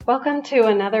Welcome to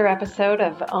another episode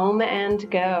of Om and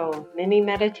Go, mini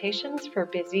meditations for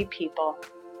busy people.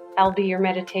 I'll be your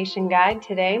meditation guide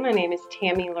today. My name is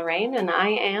Tammy Lorraine, and I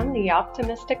am the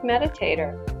Optimistic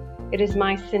Meditator. It is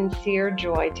my sincere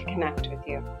joy to connect with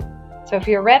you. So if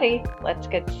you're ready, let's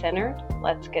get centered,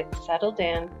 let's get settled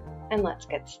in, and let's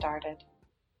get started.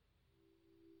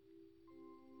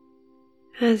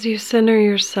 As you center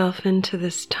yourself into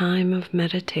this time of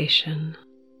meditation,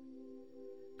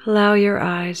 allow your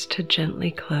eyes to gently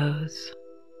close,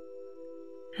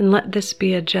 and let this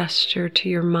be a gesture to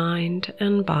your mind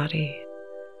and body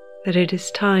that it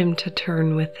is time to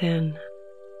turn within,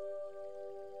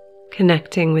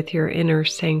 connecting with your inner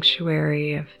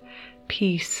sanctuary of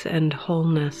peace and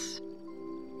wholeness,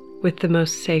 with the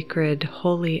most sacred,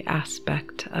 holy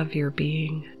aspect of your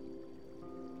being.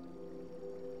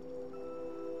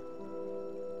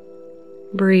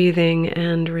 Breathing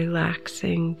and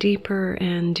relaxing deeper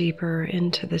and deeper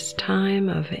into this time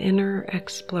of inner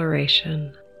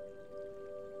exploration,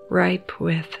 ripe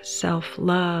with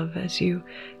self-love as you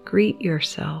greet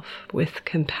yourself with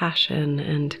compassion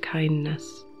and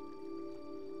kindness.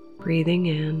 Breathing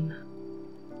in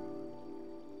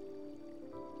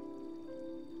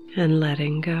and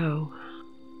letting go.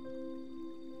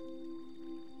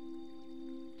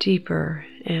 Deeper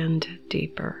and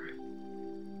deeper.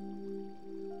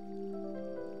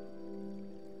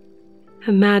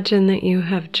 Imagine that you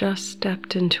have just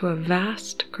stepped into a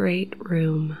vast, great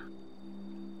room.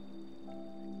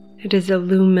 It is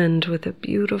illumined with a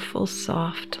beautiful,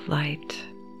 soft light,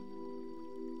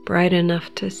 bright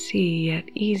enough to see yet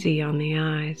easy on the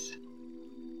eyes.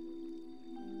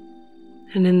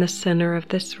 And in the center of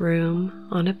this room,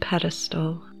 on a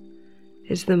pedestal,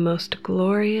 is the most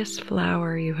glorious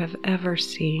flower you have ever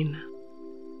seen.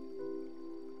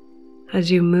 As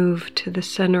you move to the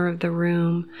center of the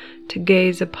room to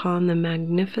gaze upon the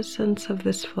magnificence of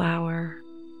this flower,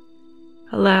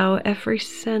 allow every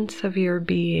sense of your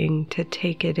being to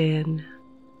take it in.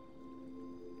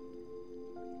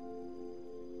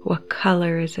 What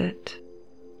color is it?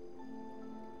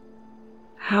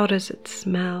 How does it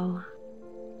smell?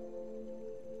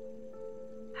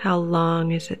 How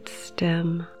long is its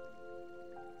stem?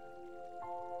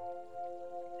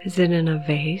 Is it in a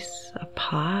vase, a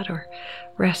pot, or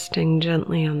resting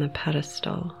gently on the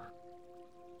pedestal?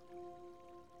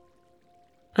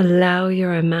 Allow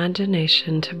your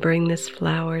imagination to bring this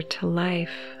flower to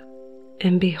life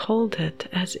and behold it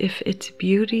as if its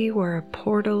beauty were a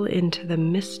portal into the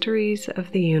mysteries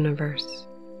of the universe.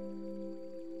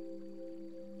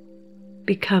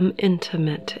 Become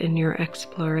intimate in your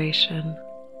exploration.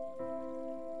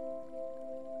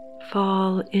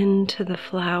 Fall into the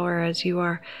flower as you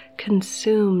are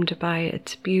consumed by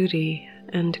its beauty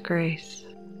and grace.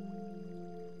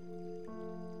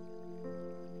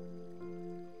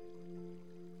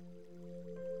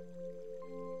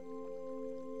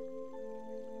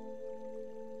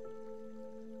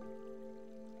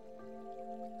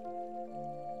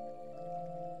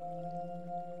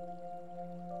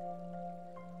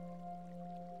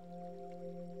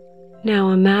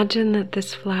 Now imagine that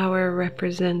this flower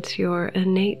represents your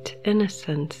innate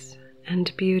innocence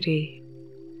and beauty,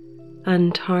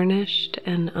 untarnished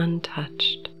and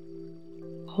untouched,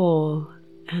 whole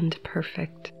and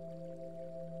perfect,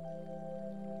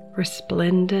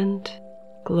 resplendent,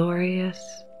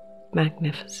 glorious,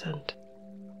 magnificent.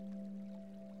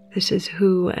 This is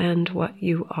who and what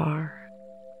you are,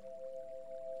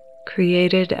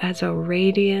 created as a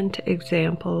radiant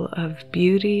example of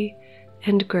beauty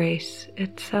and grace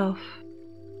itself.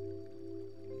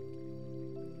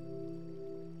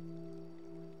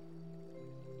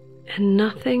 And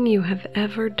nothing you have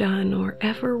ever done or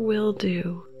ever will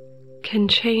do can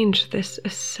change this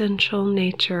essential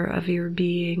nature of your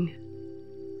being.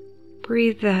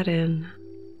 Breathe that in.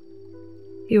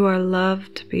 You are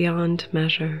loved beyond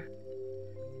measure,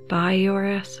 by your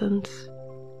essence,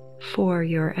 for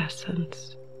your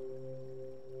essence.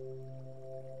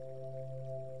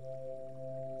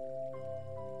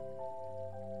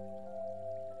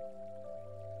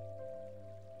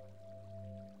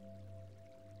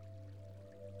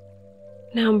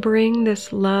 Now bring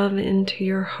this love into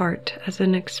your heart as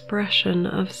an expression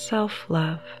of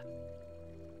self-love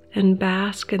and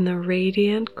bask in the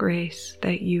radiant grace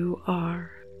that you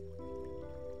are.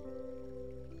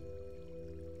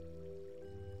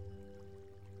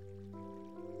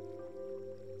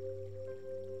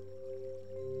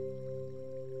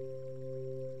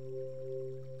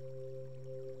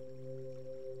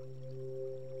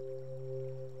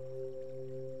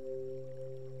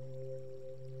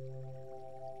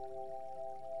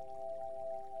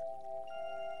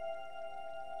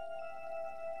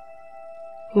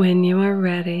 When you are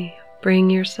ready, bring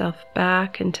yourself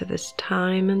back into this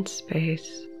time and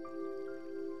space.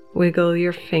 Wiggle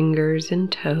your fingers and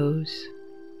toes.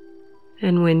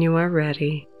 And when you are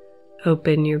ready,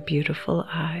 open your beautiful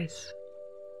eyes.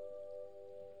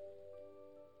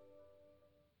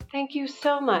 Thank you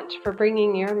so much for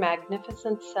bringing your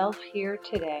magnificent self here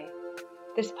today.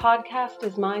 This podcast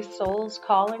is my soul's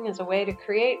calling as a way to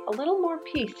create a little more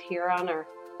peace here on earth.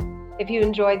 If you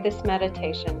enjoyed this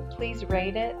meditation, please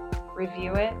rate it,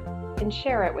 review it, and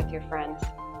share it with your friends.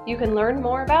 You can learn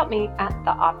more about me at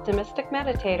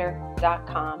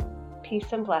theoptimisticmeditator.com.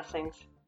 Peace and blessings.